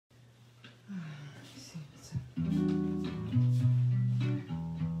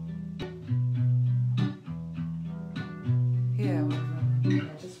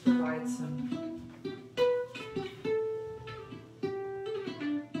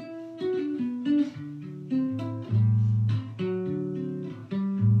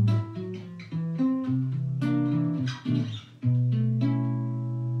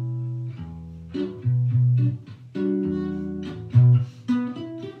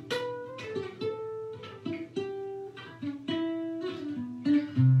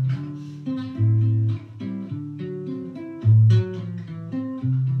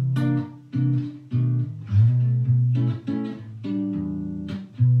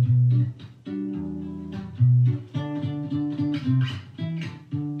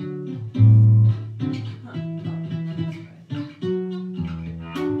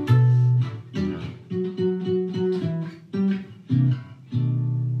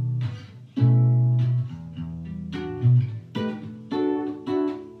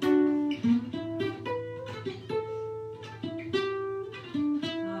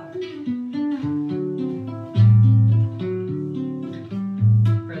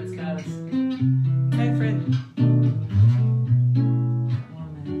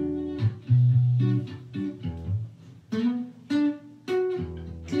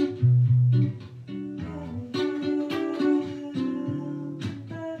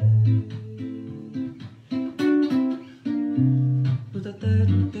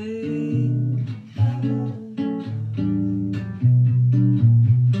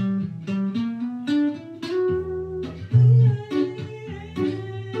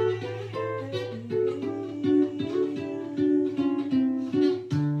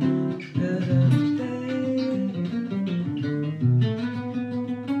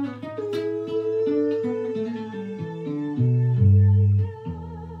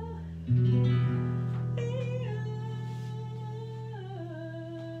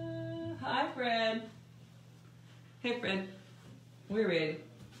Hey Fred, we're ready.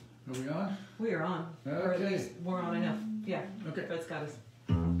 Are we on? We are on. Okay. Or at least we're on enough. Yeah. Okay. Fred's got us.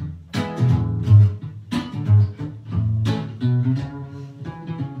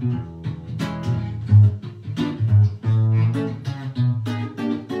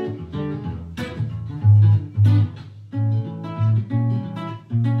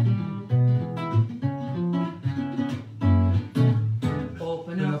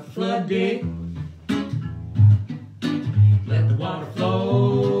 Open up floodgate. Let the water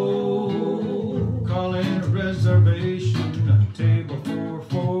flow. Call in a reservation, a table for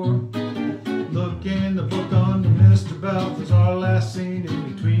four. Look in the book on the Mr. Balfour's our last scene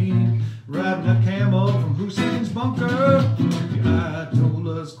in between. Riding a camel from Hussein's bunker. The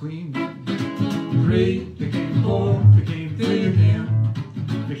Ayatollah's queen. Three became four, became three again.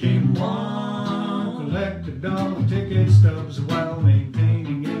 Became one. Collected dollar ticket stubs while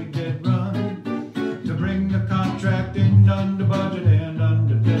maintaining a dead run. To bring the contract in under budget and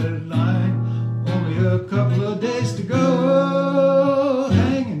under deadline. Only a couple of days to go,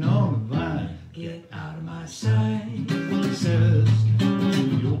 hanging on the vine. Get out of my sight, he says,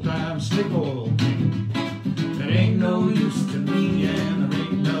 the old time snake oil. That ain't no use to me and there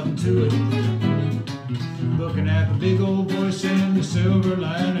ain't nothing to it. Looking at the big old voice in the silver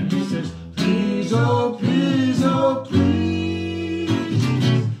line and he says, please, oh please, oh please,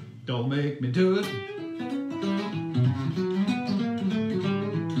 don't make me do it.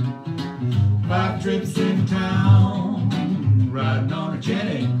 5 trips in town, riding on a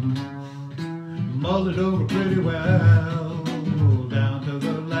Jenny, mulled it over pretty well, down to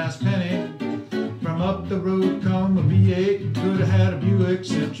the last penny. From up the road come a V8, could have had a Buick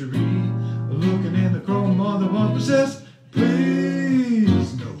Century. Looking in the chrome of the bumper says,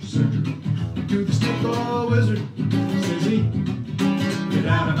 please, no sir. To the stick oil wizard, says he, get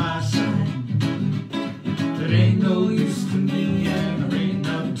out of my sight. That ain't no use to me and there ain't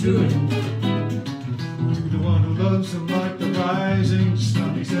nothing to it. To the one who loves him like the rising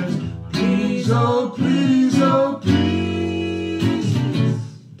sun, he says, please, oh please, oh please,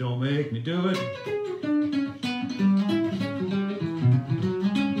 don't make me do it.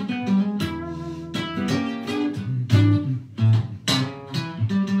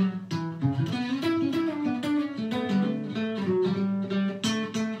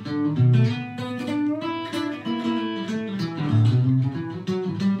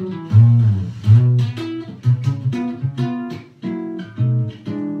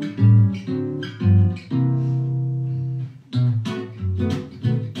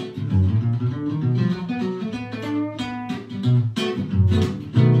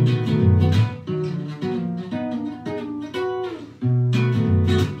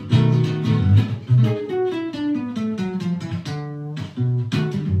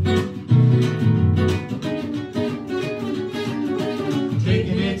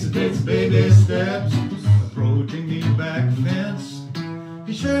 Baby steps, approaching the back fence.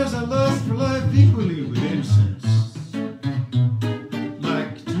 He shares a lust for life equally with innocence.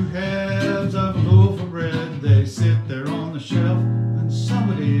 Like two halves of a loaf of bread, they sit there on the shelf, and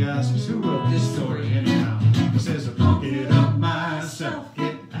somebody asks, who wrote this story anyhow? He says, I punk it up myself,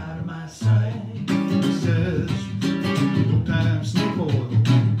 get out of my sight. He says, old time snake oil,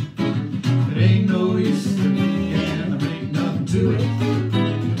 it ain't no use to me and there ain't nothing to it.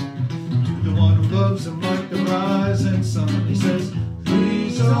 Loves him like the rising sun. He says,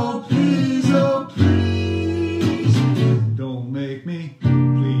 please, oh please, oh please, don't make me,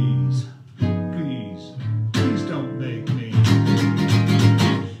 please, please, please don't make me.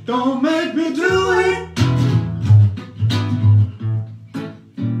 Don't make me do it.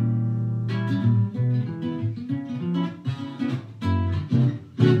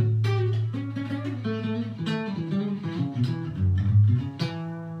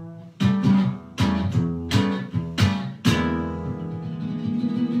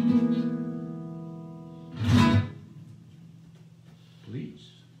 Please,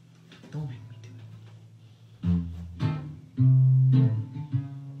 don't make me do it.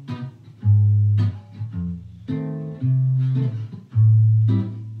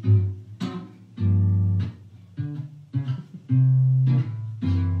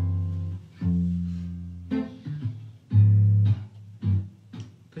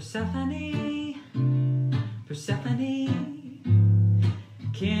 Persephone, Persephone,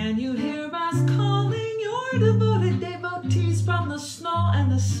 can you hear us calling your devoted devotees from the snow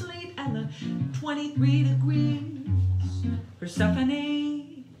and the sleet and the 23 degrees?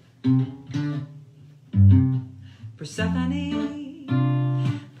 Persephone, Persephone,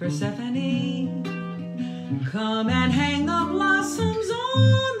 Persephone, come and hang the blossoms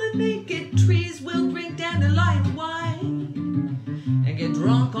on the naked trees. We'll drink dandelion wine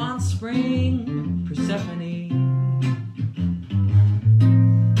spring, Persephone.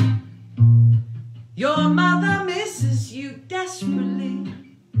 Your mother misses you desperately.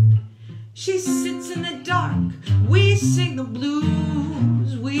 She sits in the dark, we sing the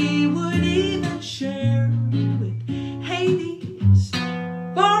blues. We would even share with Hades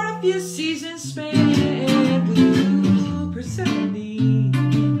for a few seasons spent with you,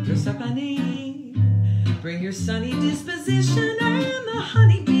 Persephone, Persephone. Bring your sunny disposition and the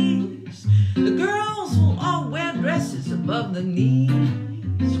honeybees. The girls will all wear dresses above the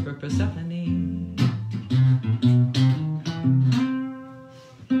knees for Persephone.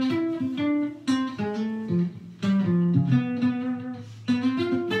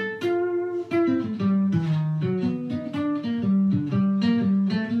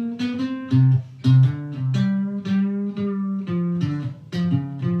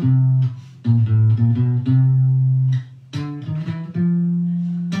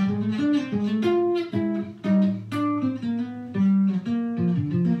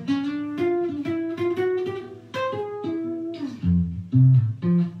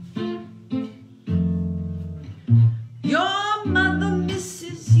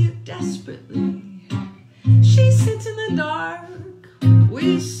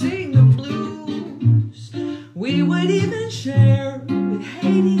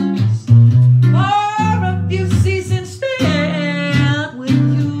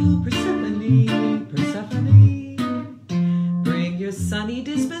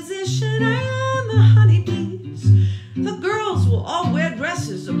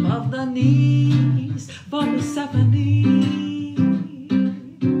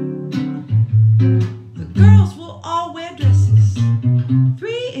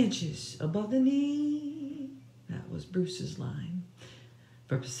 Bruce's line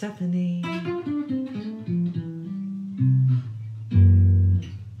for Persephone.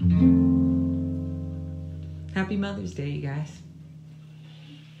 Happy Mother's Day, you guys.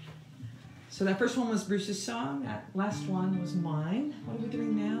 So that first one was Bruce's song. That last one was mine. What are we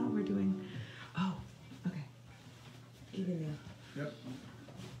doing now? We're doing, oh, okay. Give it now. Yep.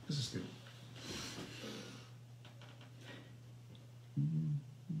 This is good.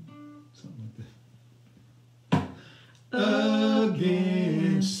 Something like that.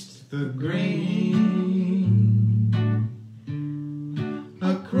 Against the grain,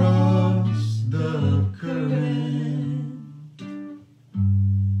 across the current,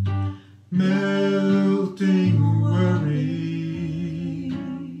 melting worries,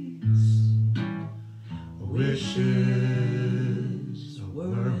 wishes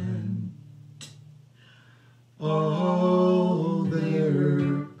weren't all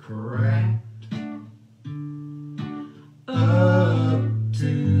they're cracked up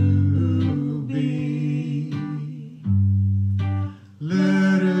to be.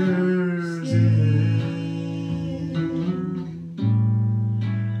 Letters in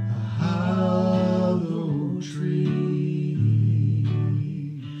a hollow tree,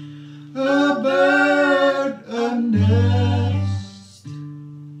 a bird, a nest.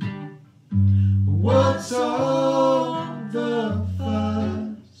 What's all the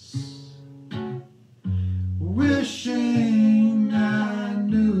fuss? Wishing I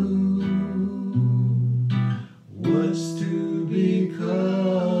knew what's to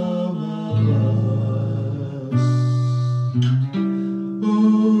become of us.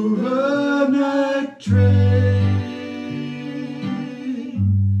 Overnight train,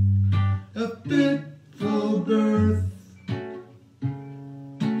 a fitful birth,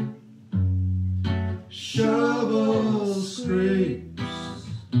 shovel scrapes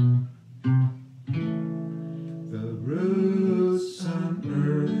the roots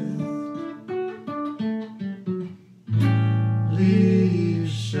unearthed.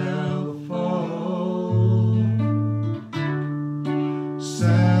 Leaves shall fall,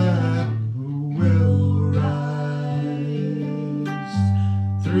 sap will rise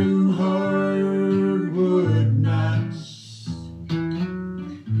through hardwood knots,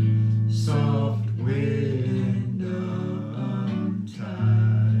 soft wind unties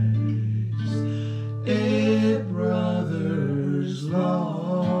a brother's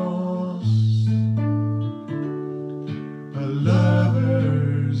loss, a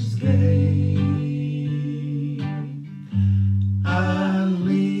lover's gain. I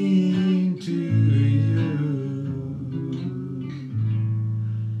lean to you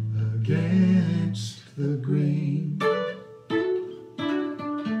against the grain.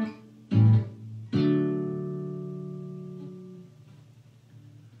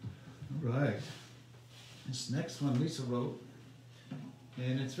 All right. This next one Lisa wrote,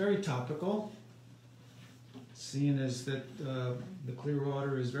 and it's very topical. seeing as that the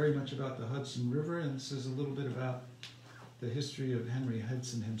Clearwater is very much about the Hudson River, and this is a little bit about the history of Henry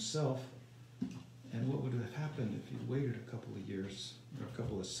Hudson himself, and what would have happened if he'd waited a couple of years, or a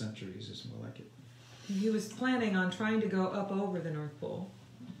couple of centuries is more like it. He was planning on trying to go up over the North Pole,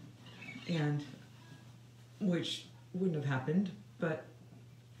 and which wouldn't have happened, but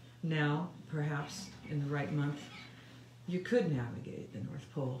now, perhaps in the right month, you could navigate the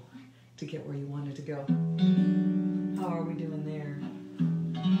North Pole to get where you wanted to go. How are we doing there?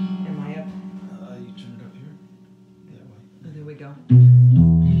 Am I up? You turn it up here? That way. Oh, there we go.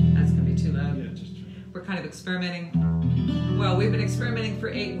 That's going to be too loud. Yeah, just turn it. We're kind of experimenting. Well, we've been experimenting for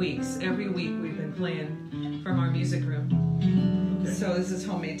 8 weeks. Every week we've been playing from our music room. Okay. So this is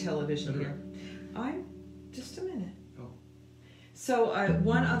homemade television here. Just a minute. Oh. So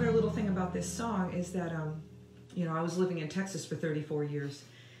one other little thing about this song is that, I was living in Texas for 34 years,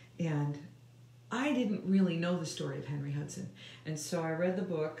 and I didn't really know the story of Henry Hudson. And so I read the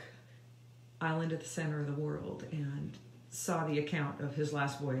book, Island at the Center of the World, and saw the account of his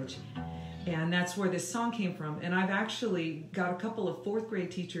last voyage. And that's where this song came from. And I've actually got a couple of 4th grade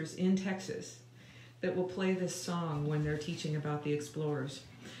teachers in Texas that will play this song when they're teaching about the explorers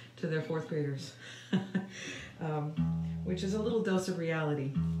to their 4th graders, which is a little dose of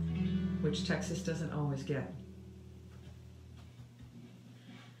reality, which Texas doesn't always get.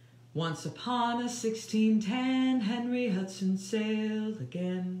 Once upon a 1610, Henry Hudson sailed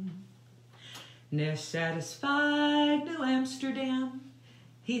again. Ne'er satisfied, New Amsterdam.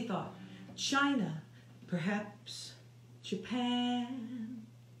 He thought China, perhaps Japan.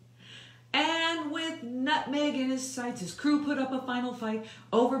 And with nutmeg in his sights, his crew put up a final fight.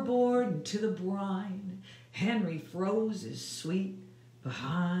 Overboard into the brine, Henry froze his sweet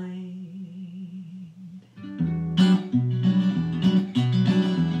behind.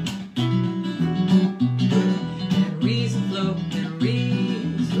 Henry's afloat,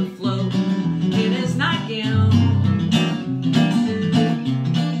 Henry's afloat in his nightgown.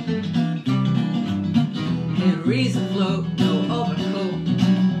 Henry's afloat, no overcoat,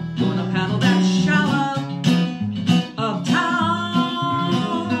 gonna paddle that shallow of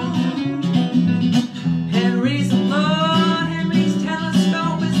town. Henry's afloat, Henry's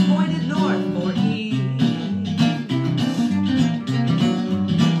telescope is pointed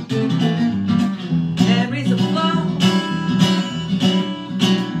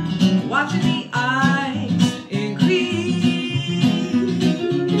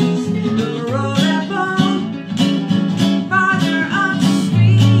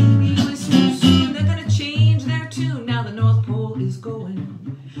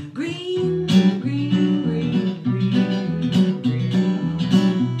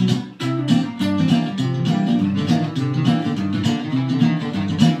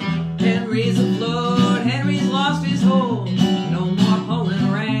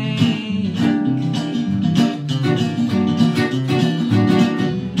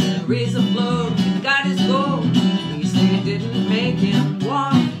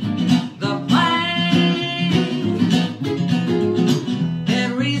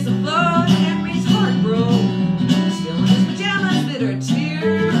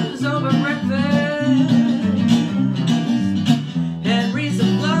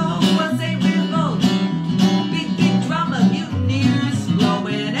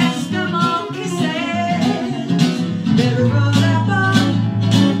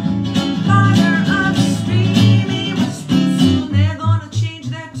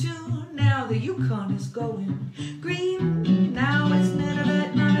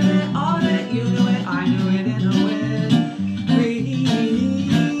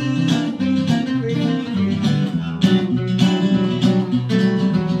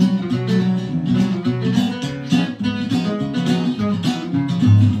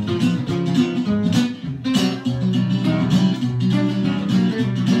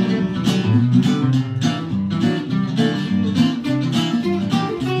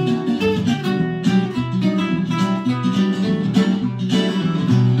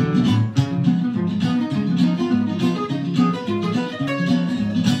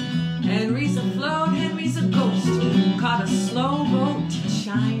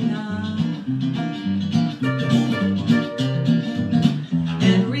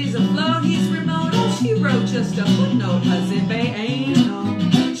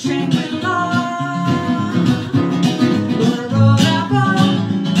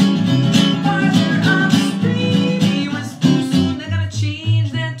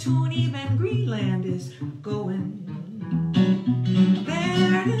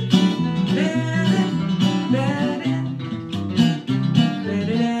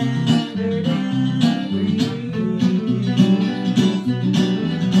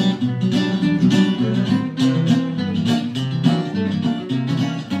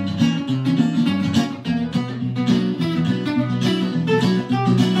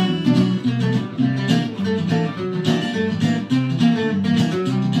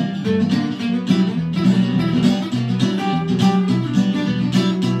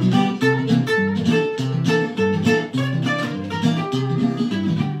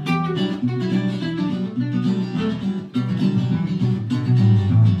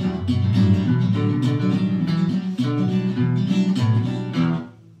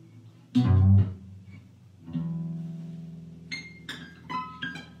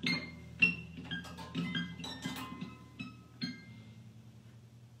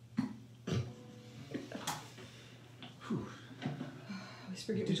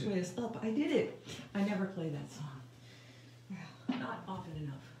forget which way is up. I did it. I never play that song. Well, not often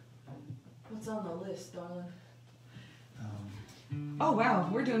enough. What's on the list, darling? Oh, wow.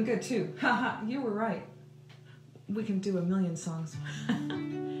 We're doing good, too. Haha, you were right. We can do a million songs.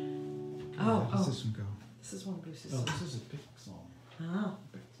 How does this one go? This is one of Bruce's Oh, songs. this is a pick song. Oh.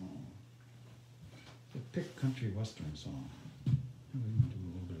 Pick song. A pick country western song. We can do a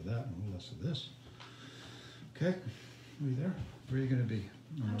little bit of that and a little less of this. Okay. Are you there? Where are you going to be?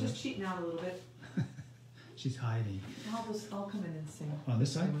 I'm just cheating out a little bit. She's hiding. I'll come in and sing. On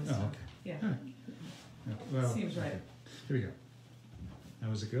this side? Oh, okay. Yeah. All right. Yeah, well, Seems right. okay. Here we go. How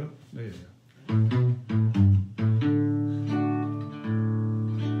was it go? There you go.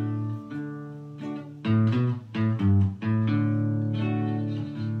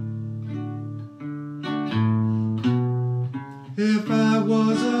 If I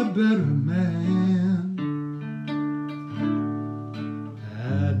was a better man,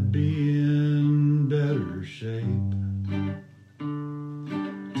 I'd be in better shape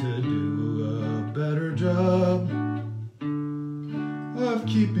to do a better job of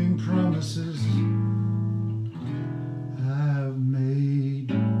keeping promises I've made.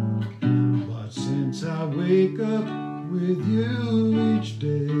 But since I wake up with you each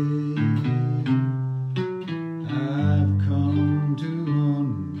day, I've come to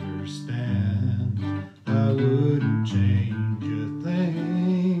understand I wouldn't change a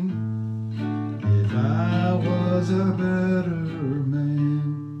thing if I was a better man.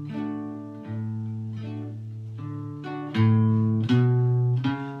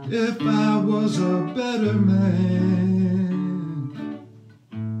 If I was a better man,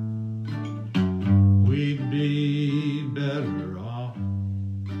 we'd be better off.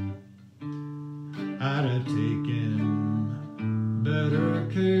 I'd have taken better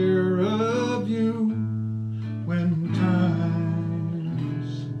care of you when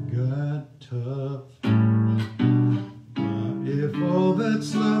times got tough. If all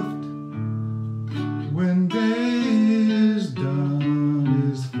that's left when day is done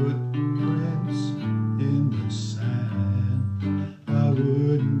is footprints in the sand, I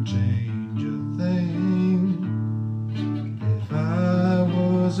wouldn't change a thing if I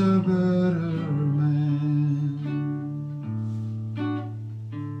was a better man.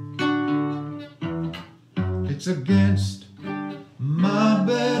 It's against my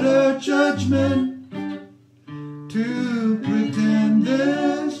better judgment to pretend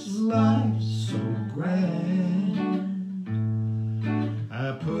this life's so grand.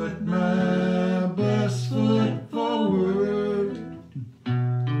 I put my best foot forward.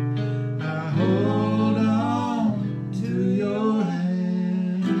 I hold on to your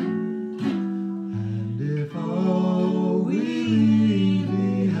hand. And if all we leave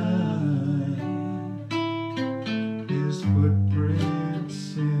behind is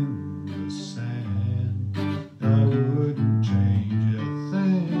footprints in the sand, I wouldn't change a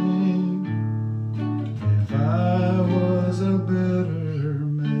thing if I was a better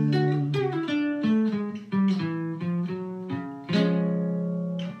man.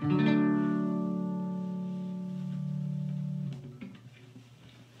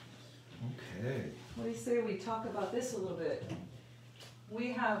 Okay. What do you say we talk about this a little bit?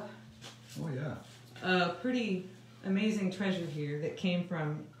 We have Oh yeah. a pretty amazing treasure here that came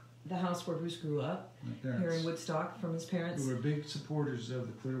from the house where Bruce grew up, My here in parents, Woodstock, from his parents. who were big supporters of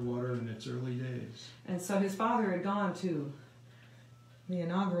the Clearwater in its early days. And so his father had gone to the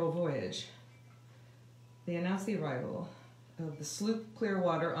inaugural voyage. They announced the arrival of the sloop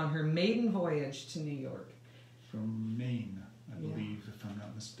Clearwater on her maiden voyage to New York. From Maine, I Yeah. believe, if I'm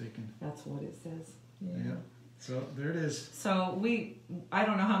not mistaken. That's what it says. Yeah. So there it is. So I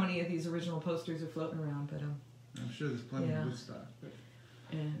don't know how many of these original posters are floating around, but I'm sure there's plenty Yeah. of Woodstock. But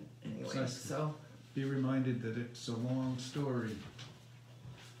and anyway, It's nice. so be reminded that it's a long story.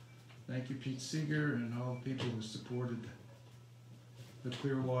 Thank you, Pete Seeger, and all the people who supported the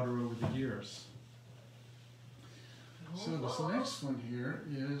Clearwater over the years. So this next one here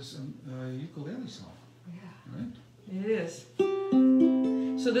is a ukulele song, yeah, right? it is.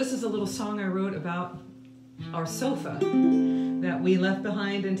 So this is a little song I wrote about our sofa that we left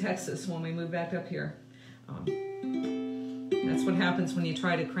behind in Texas when we moved back up here. That's what happens when you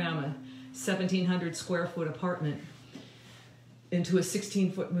try to cram a 1,700 square foot apartment into a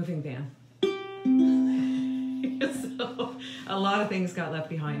 16-foot moving van. So a lot of things got left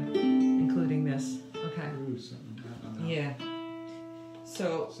behind, including this. Okay. Ooh, something. I don't know. Yeah.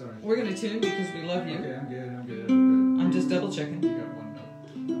 So Sorry. we're gonna tune because we love you. Okay, I'm good. I'm just double checking. You got one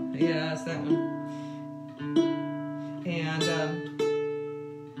note. Yeah, it's that one. And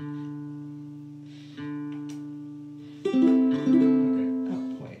Okay.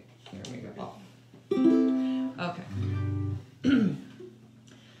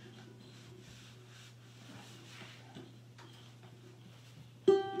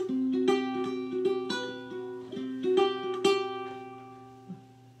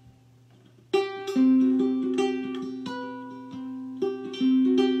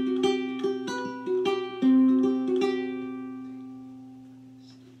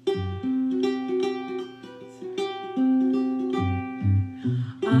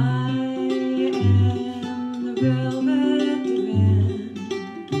 I am the velvet divan,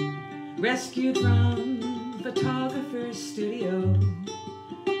 rescued from photographer's studio.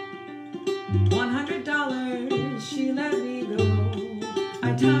 $100 she let me go.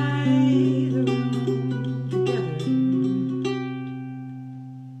 I tie the room together.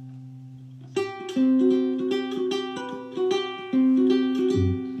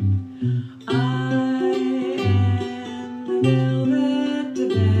 I am the velvet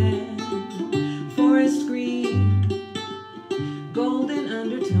divan, forest green, golden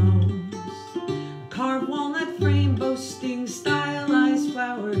undertones, carved walnut frame boasting stylized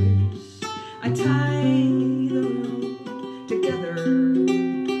flowers. I tie the room together.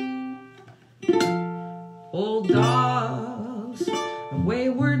 Old dogs,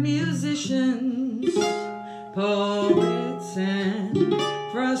 wayward musicians, poets and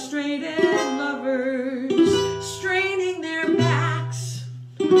frustrated lovers, straining their backs,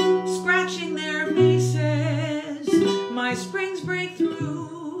 scratching their faces. My springs break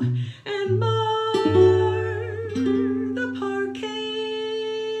through and mar the parquet.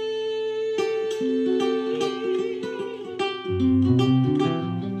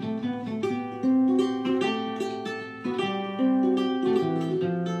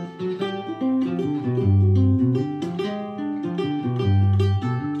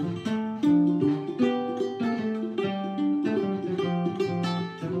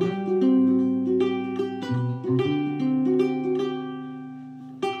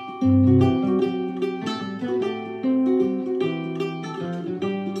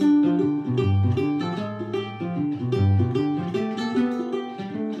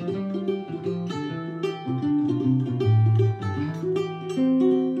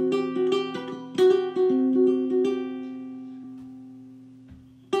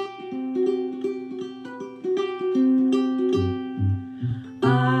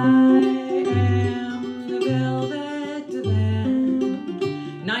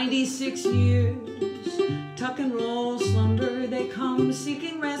 Tuck and roll slumber, they come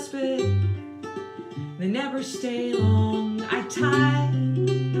seeking respite. They never stay long. I tie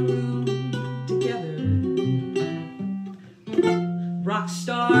the room together. Rock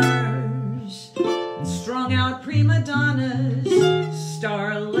stars and strung out prima donnas,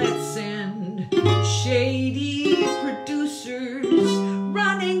 starlets and shady producers,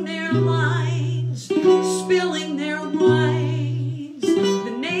 running their lines, spilling their wines.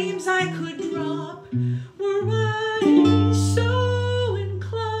 The names I could drop were I so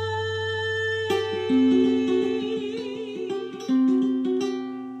inclined.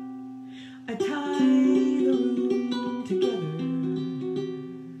 I tie the room together.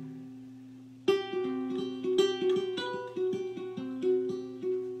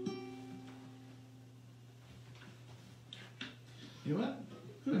 You know what?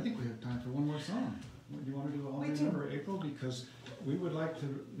 I think we have time for one more song. Do you want to do All Remember April? Because we would like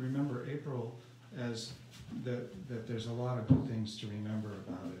to remember April as that there's a lot of good things to remember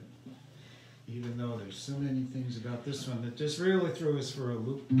about it. Even though there's so many things about this one that just really threw us for a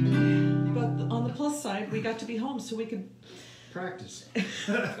loop. But on the plus side, we got to be home so we could practice.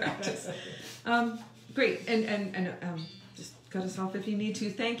 practice. Great, and just cut us off if you need to.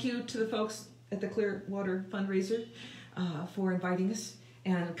 Thank you to the folks at the Clearwater fundraiser for inviting us.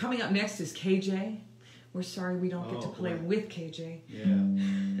 And coming up next is KJ. We're sorry we don't get to play with KJ. Yeah.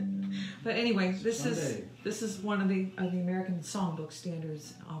 But anyway, this is one of the American songbook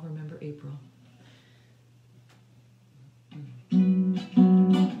standards. I'll remember April.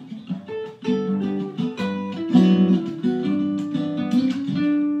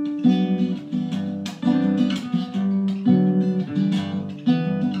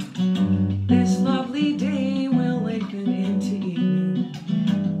 This lovely day will lengthen into evening.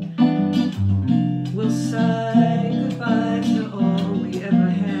 We'll say goodbye to all we ever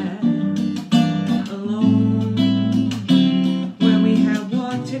had. Alone, when we have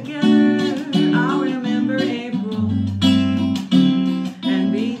walked together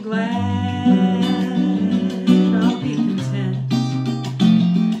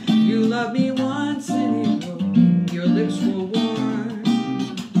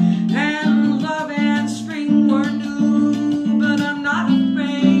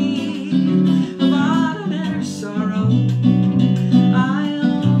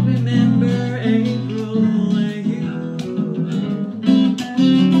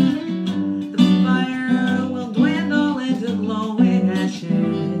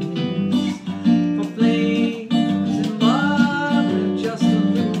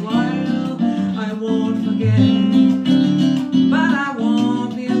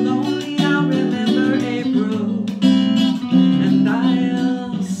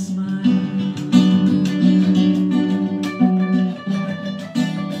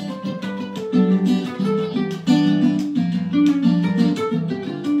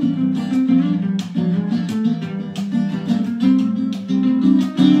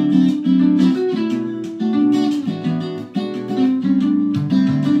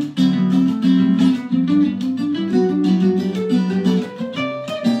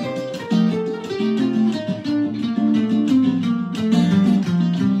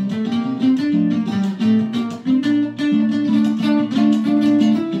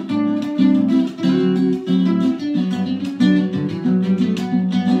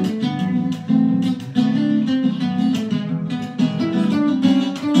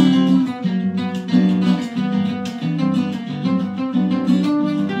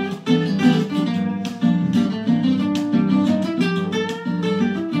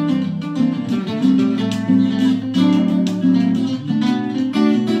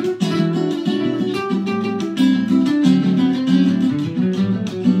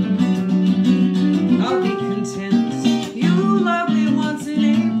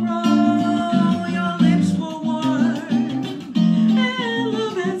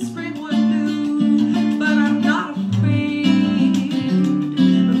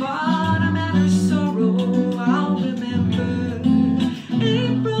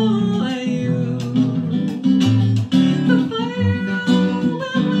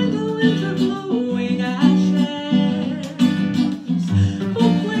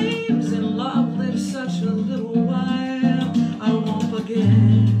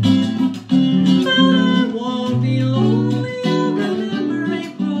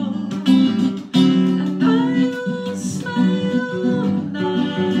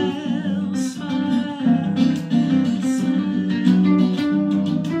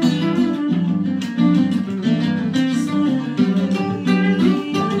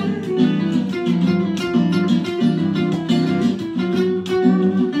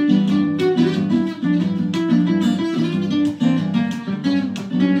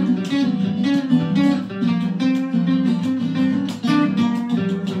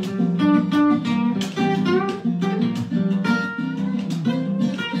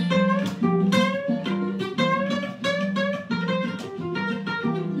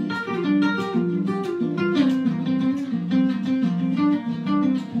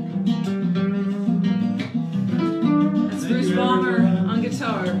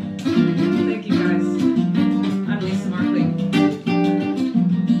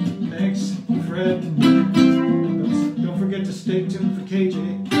for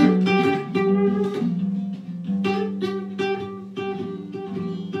KJ.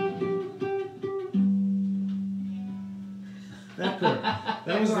 That chord.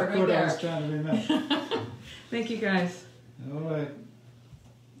 That was the chord I was trying to remember. Thank you, guys. All right.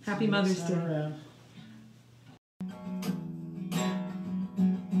 Happy Mother's Day. Around.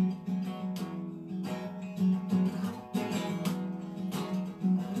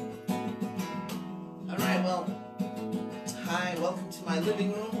 All right, well, hi, welcome to my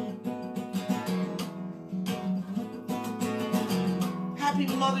living room. Happy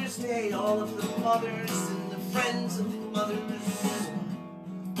Mother's Day, all of the mothers and the friends of mothers.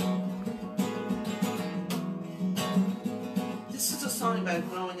 This is a song about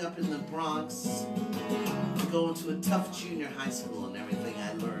growing up in the Bronx, going to a tough junior high school and everything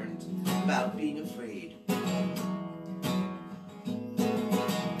I learned about being afraid.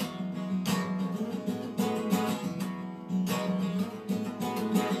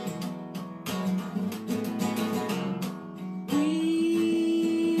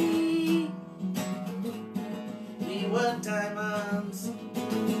 We were diamonds.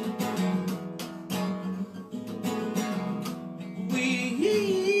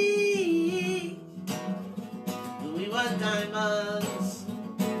 We were diamonds.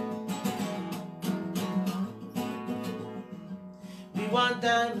 We were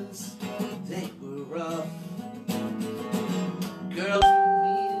diamonds. They were rough. Girls were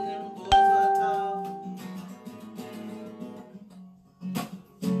mean and boys were tough.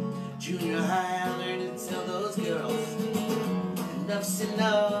 Junior high, I learned to tell those girls enough's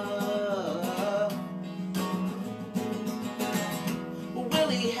enough.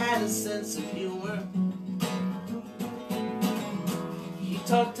 Willie had a sense of humor. He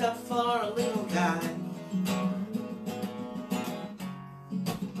talked up for a little guy.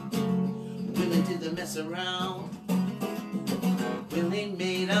 Willie didn't mess around. Willie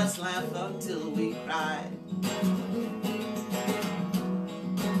made us laugh until we cried.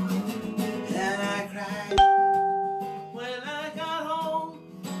 And I cried when I got home.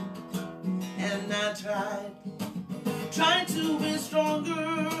 And I tried to be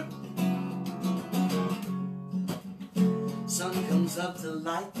stronger. Sun comes up to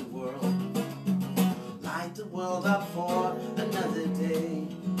light the world up for another day.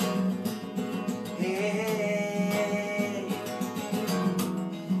 Hey.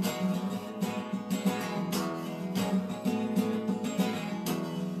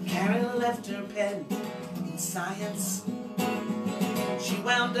 Karen left her pen in science. She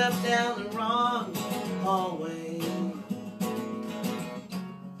wound up down the wrong hallway.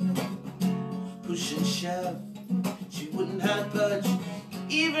 Push and shove, she wouldn't have budge,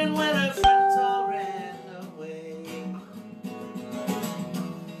 even when her friends all ran away.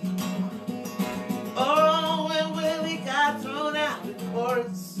 Oh, when Willie got thrown out of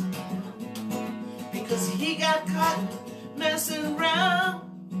courts because he got caught messing around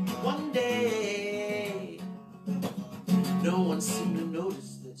one day. No one seemed to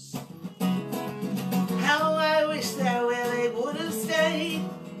notice this. How I wish that Willie would have stayed.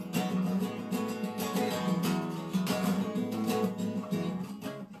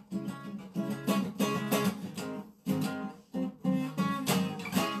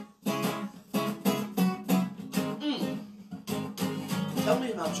 Tell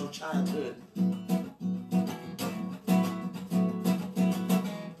me about your childhood.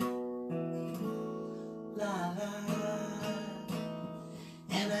 La la.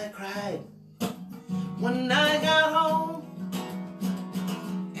 And I cried when I got home.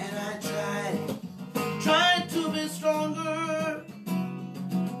 And I tried to be stronger.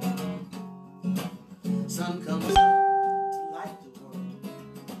 Sun comes up to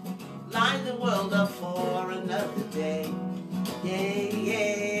light the world up for another day. Yeah,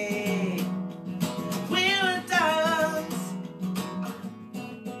 yeah. We were diamonds.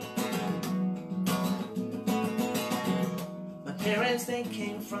 My parents, they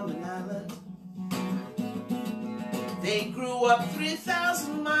came from an island. They grew up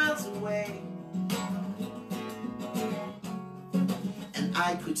 3,000 miles away. And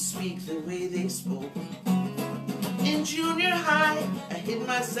I could speak the way they spoke. In junior high, I hid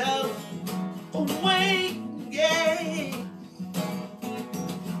myself away. Yeah.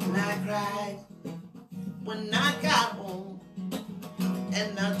 And I cried when I got home.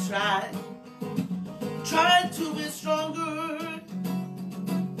 And I tried to be stronger.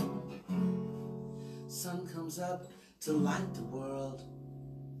 Sun comes up to light the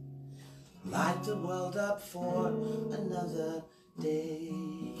world up for another day.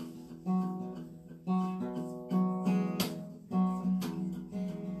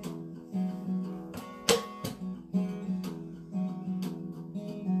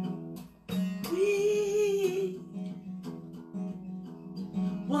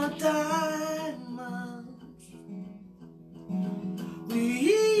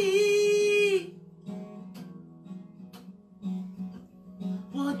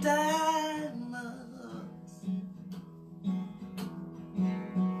 diamonds.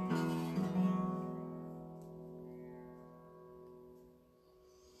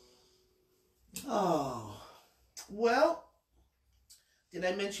 Oh, well, did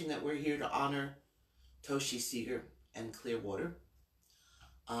I mention that we're here to honor Toshi Seeger and Clearwater?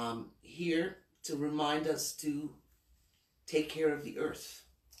 Here to remind us to take care of the earth.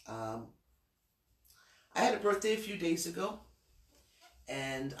 I had a birthday a few days ago,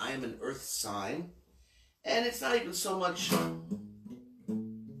 and I am an earth sign, and it's not even so much,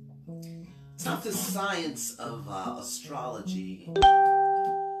 it's not the science of astrology,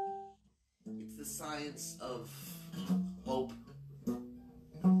 it's the science of hope,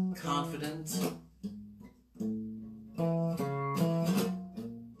 confidence.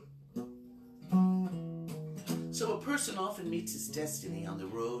 So a person often meets his destiny on the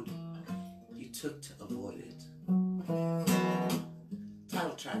road he took to avoid it.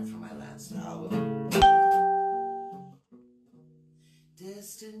 Title track from my last album.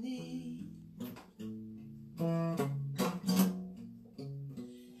 Destiny,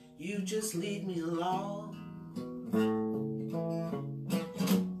 you just lead me along.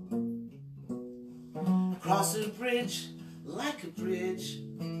 Cross a bridge like a bridge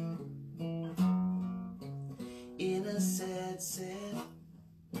in a sad, sad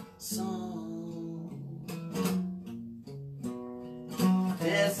song.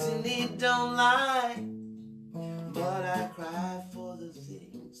 Destiny don't lie, but I cry for the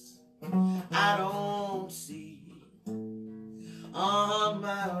things I don't see on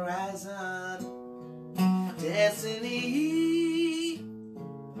my horizon. Destiny,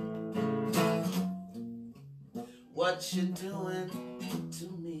 what you doing to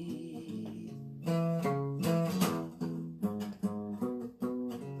me?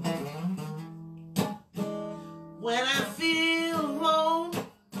 When I feel alone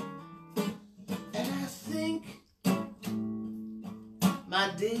and I think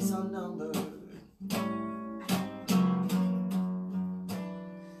my days are numbered,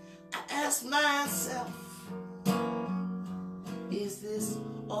 I ask myself, is this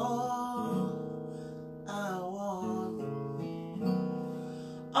all I want?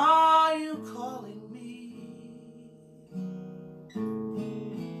 Are you calling me?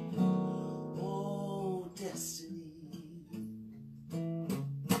 Oh, destiny.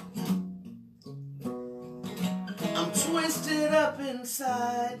 I'm twisted up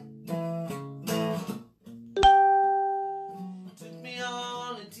inside. Took me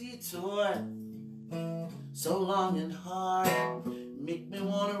on a detour, so long and hard, make me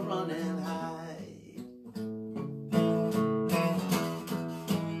wanna run and hide.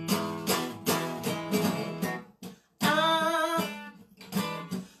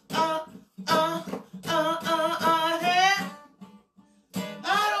 Hey,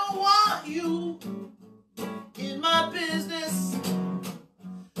 I don't want you in my business.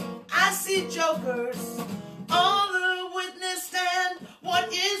 I see jokers on the witness stand.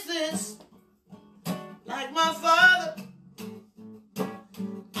 What is this? Like my father,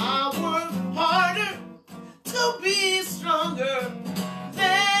 I work harder to be stronger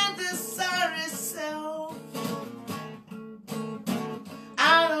than the sorry self.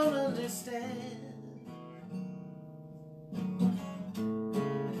 I don't understand.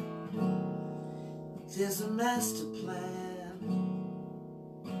 There's a master plan,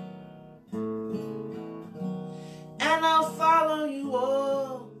 and I'll follow you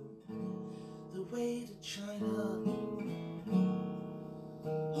all the way to China,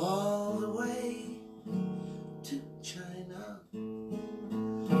 all the way to China,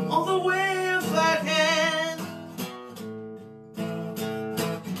 all the way if I can.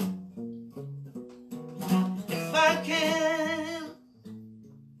 If I can.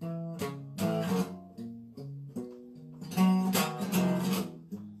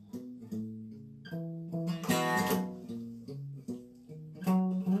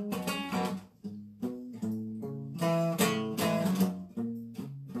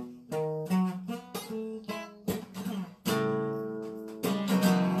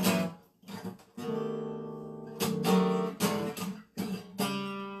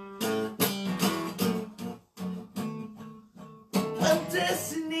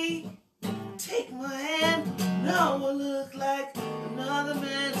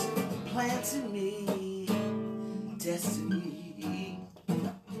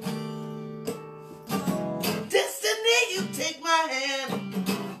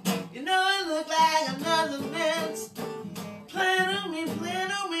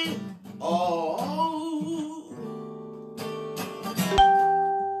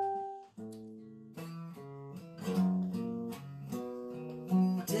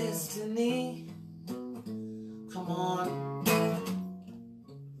 destiny. Come on,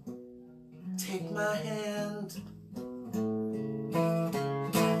 take my hand.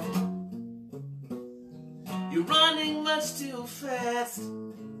 You're running much too fast.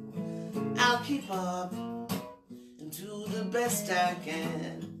 I'll keep up and do the best I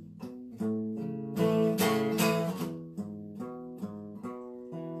can.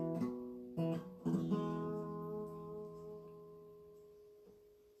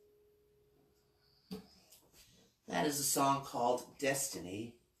 That is a song called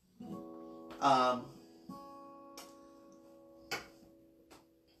Destiny.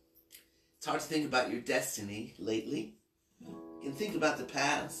 It's hard to think about your destiny lately. You can think about the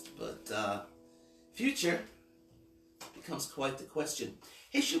past, but future becomes quite the question.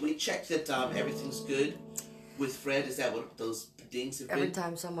 Hey, should we check that everything's good with Fred? Is that what those dings have been? Every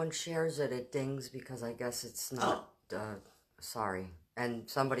time someone shares it, it dings because I guess it's not, sorry. And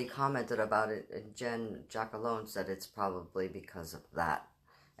somebody commented about it, and Jen Jackalone said it's probably because of that.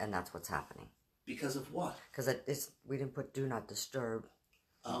 And that's what's happening. Because of what? Because we didn't put Do Not Disturb.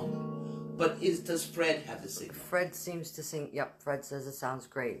 Oh. But does Fred have the signal? Fred seems to sing, yep, Fred says it sounds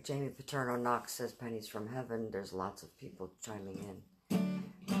great. Jamie Paterno Knox says Pennies from Heaven. There's lots of people chiming in.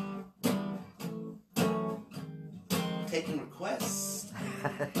 Taking requests.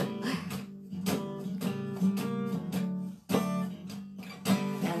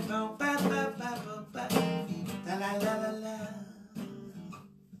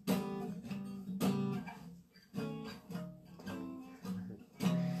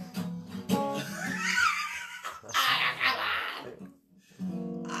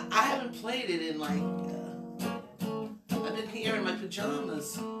 I haven't played it in like, I've been here in my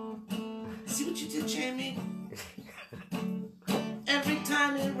pajamas. See what you did, Jamie? Every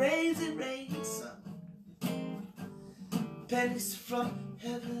time it rains pennies from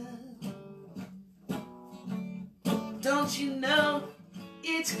heaven. Don't you know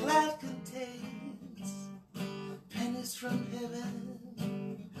each cloud contains pennies from heaven?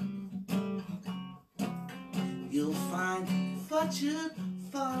 You'll find fortune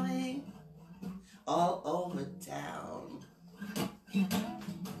falling all over town.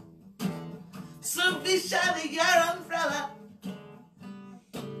 So be sure that your umbrella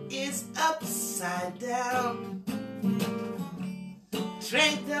is upside down.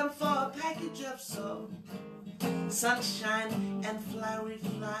 Trade them for a package of soap, sunshine and flowery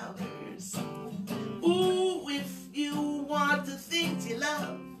flowers. Ooh, if you want the things you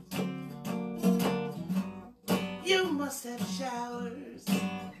love, you must have showers.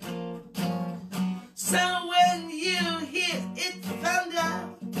 So when you hear it thunder,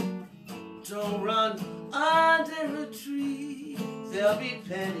 don't run under a tree. There'll be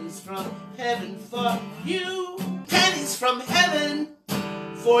pennies from heaven for you. Pennies from heaven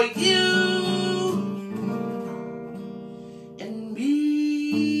for you and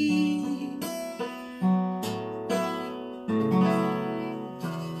me.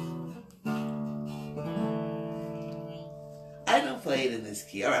 I don't play it in this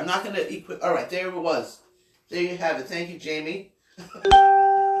key. All right, I'm not going to equip. All right, there it was. There you have it. Thank you, Jamie.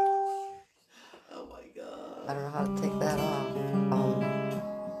 Oh my God. I don't know how to take that off.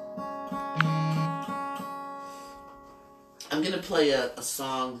 I'm going to play a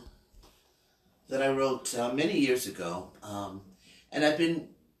song that I wrote many years ago, and I've been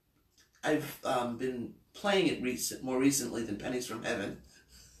playing it more recently than Pennies from Heaven.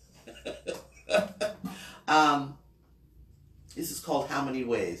 This is called How Many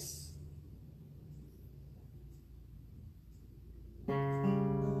Ways.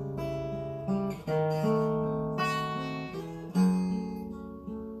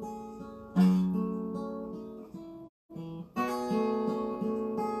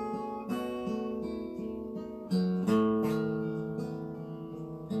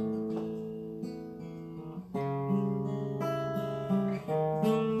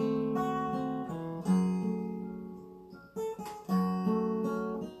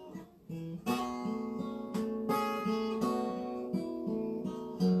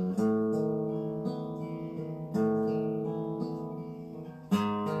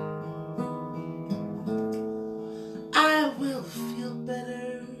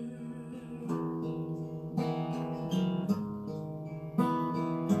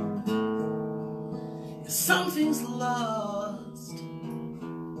 Something's lost.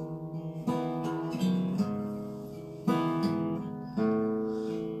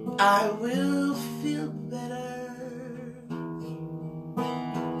 I will feel better.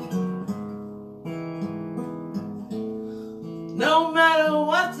 No matter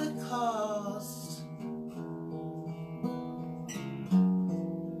what the cost.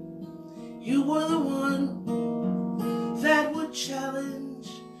 You were the one that would challenge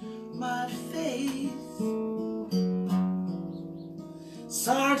my faith.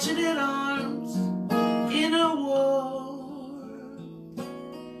 Sergeant at arms in a war.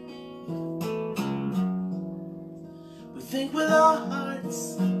 We think with our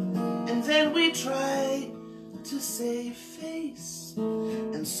hearts and then we try to save face,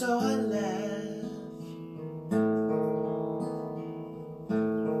 and so I laugh.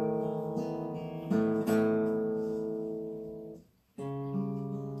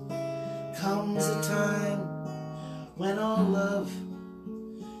 Comes a time when all love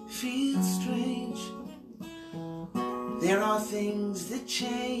feels strange. There are things that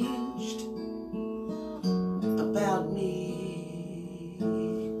changed about me.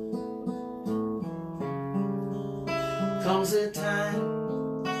 Comes a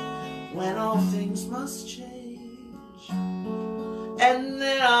time when all things must change, and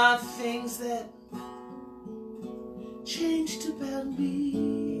there are things that changed about me.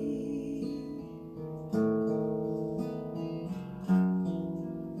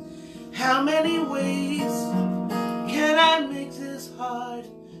 How many ways can I make this heart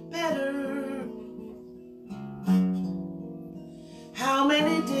better? How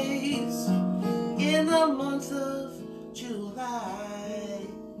many days in the month of July?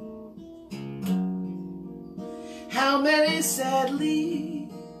 How many sadly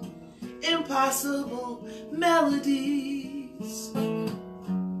impossible melodies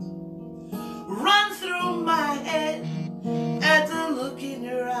run through my head at the look in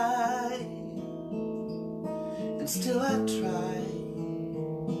your eye? And still I try.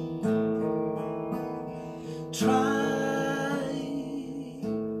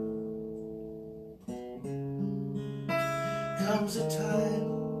 Comes a time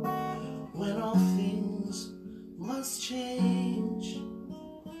when all things must change.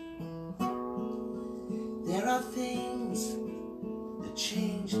 There are things that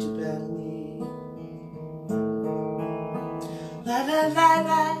changed about me. La la la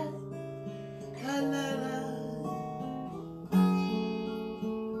la, la la la.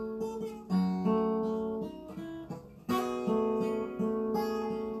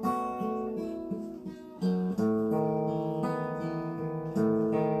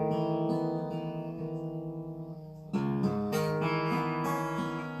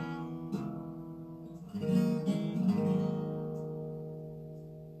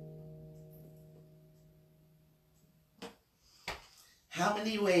 How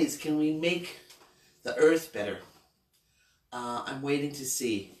many ways can we make the earth better? I'm waiting to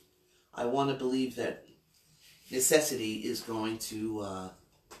see. I want to believe that necessity is going to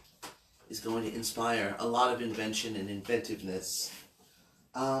inspire a lot of invention and inventiveness.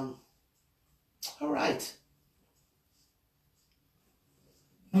 All right.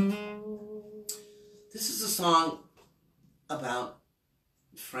 This is a song about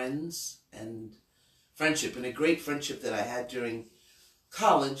friends and friendship, and a great friendship that I had during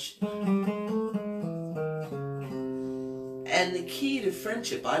college. And the key to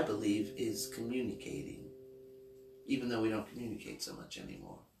friendship, I believe, is communicating, even though we don't communicate so much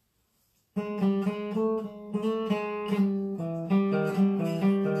anymore.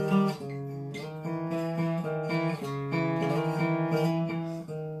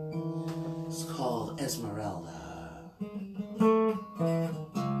 It's called Esmeralda.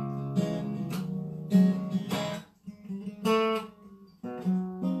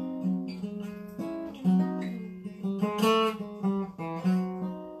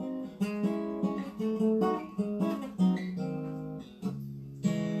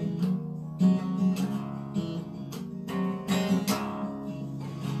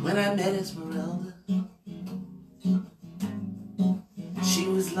 When I met Esmeralda, she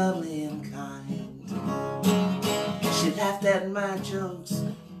was lovely and kind. She laughed at my jokes.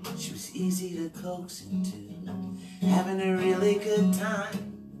 She was easy to coax into having a really good time.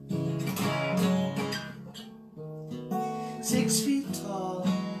 6 feet tall,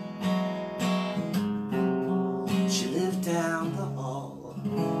 she lived down the hall.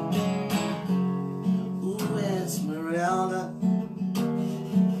 Ooh, Esmeralda,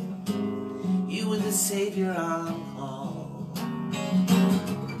 you were the savior on call.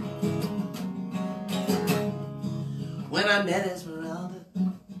 When I met Esmeralda,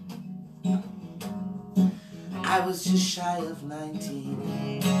 I was just shy of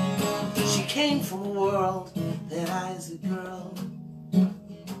 19. She came from a world that I, as a girl,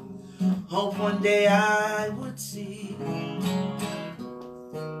 hoped one day I would see.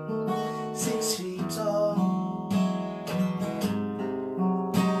 6 feet tall,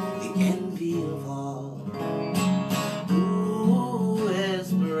 the envy of all. Ooh,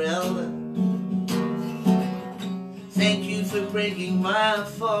 Esmeralda, my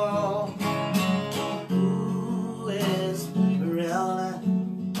fall. Ooh, Esmeralda.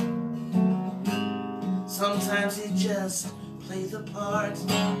 Sometimes you just play the part.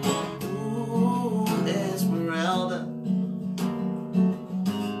 Ooh, Esmeralda.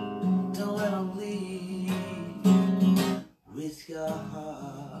 Don't let them leave with your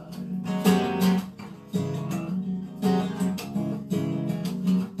heart.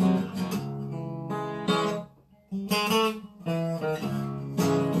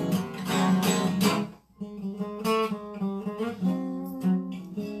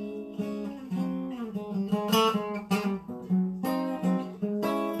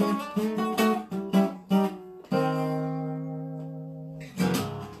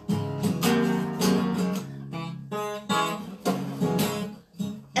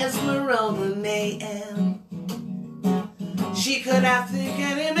 Esmeralda Mayhem. She could have think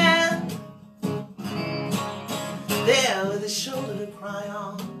any man there with a shoulder to cry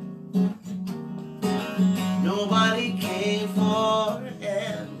on. Nobody came for her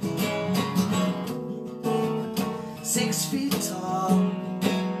hand. 6 feet tall,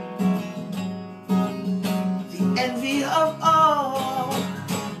 the envy of all.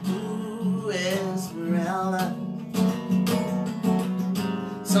 Ooh, Esmeralda.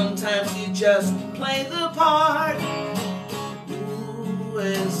 Sometimes you just play the part. Ooh,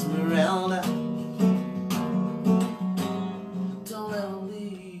 Esmeralda. Don't let them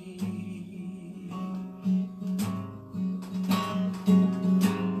leave.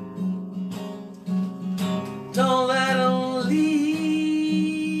 Don't let them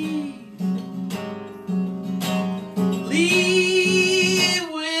leave. Leave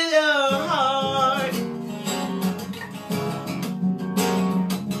with your heart.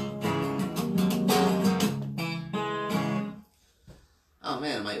 Oh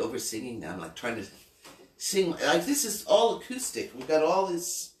man, am I over singing now? I'm like trying to sing. Like this is all acoustic. We've got all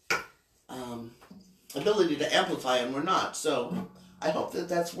this ability to amplify, and we're not. So I hope that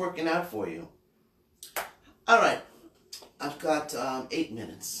that's working out for you. All right, I've got 8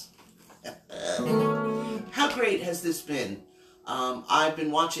 minutes. How great has this been? I've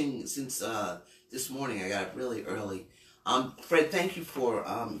been watching since this morning. I got up really early. Fred, thank you for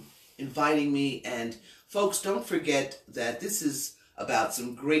inviting me. And folks, don't forget that this is about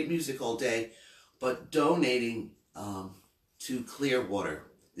some great music all day, but donating to Clearwater.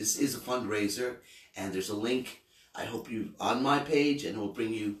 This is a fundraiser, and there's a link, I hope you, on my page, and it will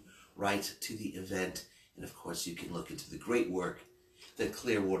bring you right to the event. And of course, you can look into the great work that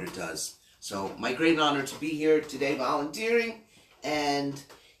Clearwater does. So, my great honor to be here today volunteering, and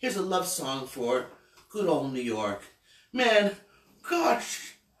here's a love song for good old New York. Man,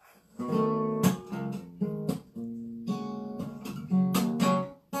 gosh.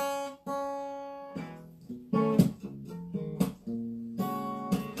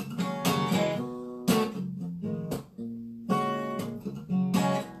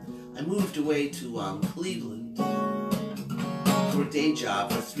 I moved away to Cleveland for a day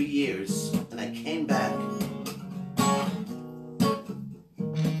job for 3 years, and I came back.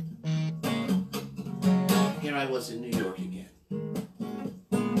 Here I was in New York again.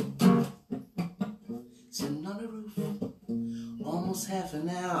 Sitting on the roof, almost half an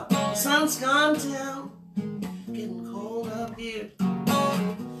hour. Sun's gone down, getting cold up here.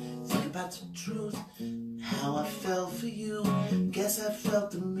 Think about the truth, how I felt for you. Guess I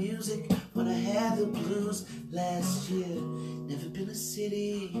felt the music when I had the blues last year. Never been a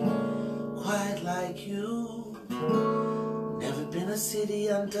city quite like you. Never been a city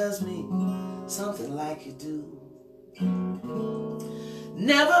undoes me something like you do.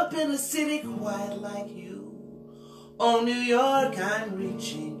 Never been a city quite like you. Oh, New York, I'm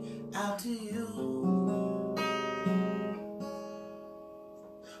reaching out to you.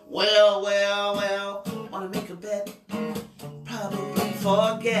 Well, well, well, wanna make a bet? Probably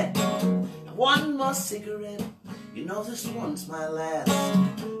forget. One more cigarette, you know this one's my last.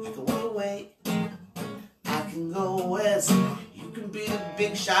 I can walk away, I can go west. You can be the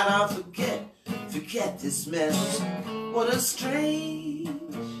big shot, I'll forget this mess. What a strange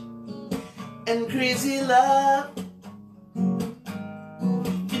and crazy love.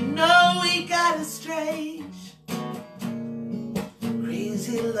 You know we got a strange,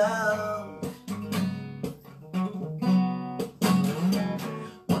 crazy love.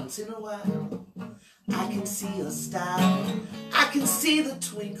 Once in a while, I can see your style. I can see the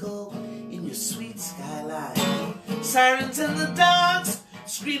twinkle in your sweet skyline. Sirens in the dogs,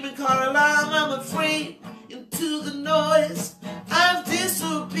 screaming car alarm. I'm afraid into the noise I've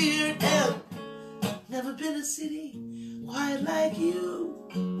disappeared. And never been a city quite like you.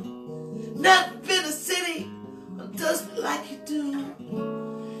 Never been a city does me like you do.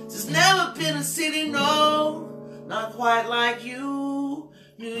 There's never been a city, no, not quite like you.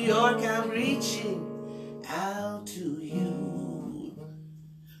 New York, I'm reaching out to you.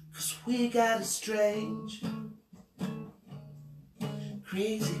 'Cause we got a strange,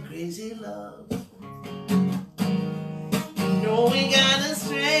 crazy, crazy love. You know we got a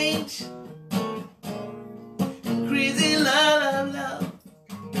strange, crazy love, love.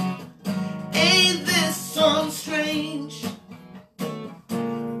 Ain't this song strange?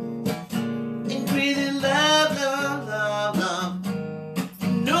 And crazy love, love, love, love.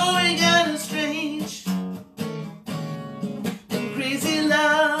 You know we got a strange and crazy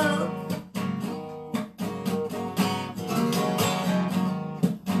love.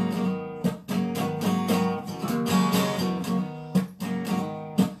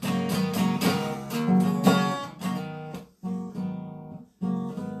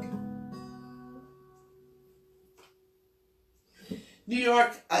 New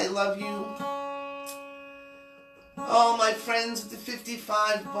York, I love you. All my friends at the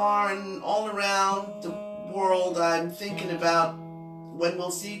 55 bar and all around the world, I'm thinking about when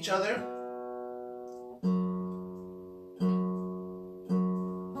we'll see each other.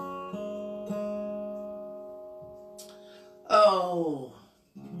 Oh,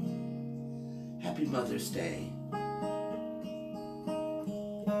 happy Mother's Day.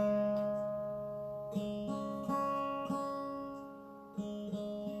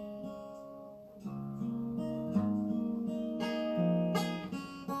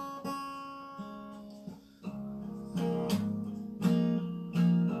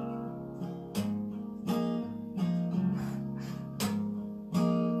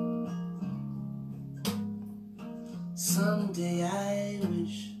 Someday I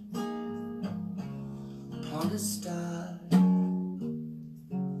wish upon a star,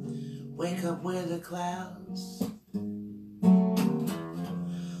 wake up where the clouds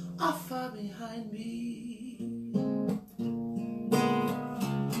are far behind me.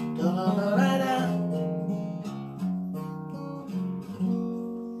 Da-da-da-da-da.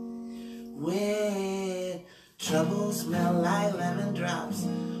 Where troubles smell like lemon drops,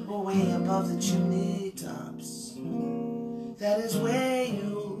 way above the chimney tops. That is where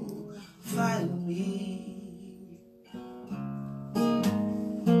you find me.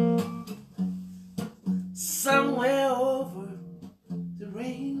 Somewhere over the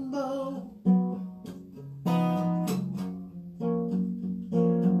rainbow.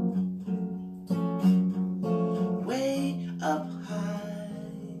 Way up high.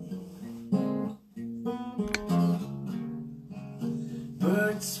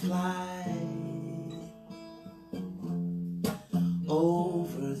 Birds fly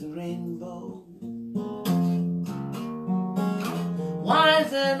over the rainbow. Why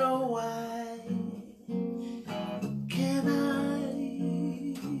then, oh why can I?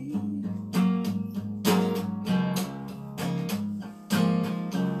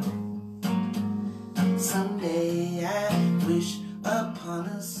 Someday I wish upon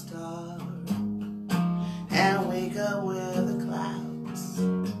a star and wake up where the clouds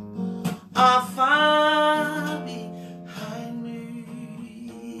are far behind me.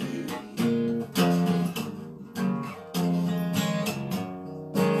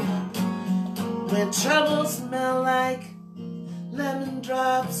 When troubles smell like lemon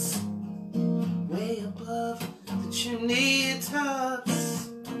drops, way above the chimney tops,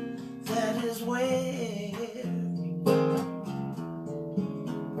 that is where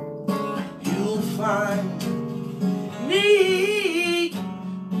you'll find me.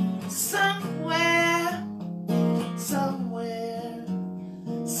 Somewhere, somewhere,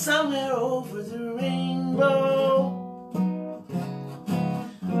 somewhere over the rainbow.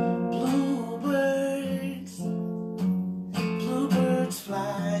 Bluebirds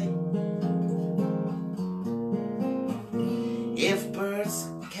fly. If birds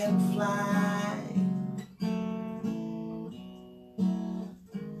can fly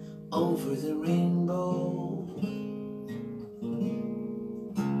over the rainbow,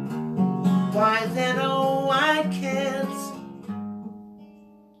 why then, oh, I can't.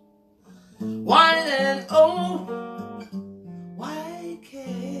 Why then, oh, why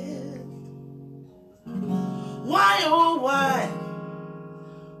can't? Why, oh, why?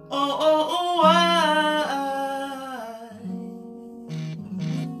 Oh, oh, oh, why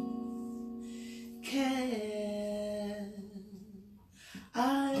can I?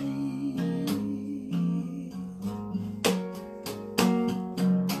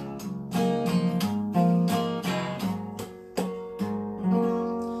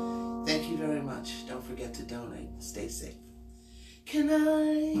 Thank you very much. Don't forget to donate. Stay safe. Can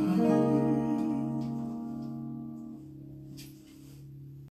I?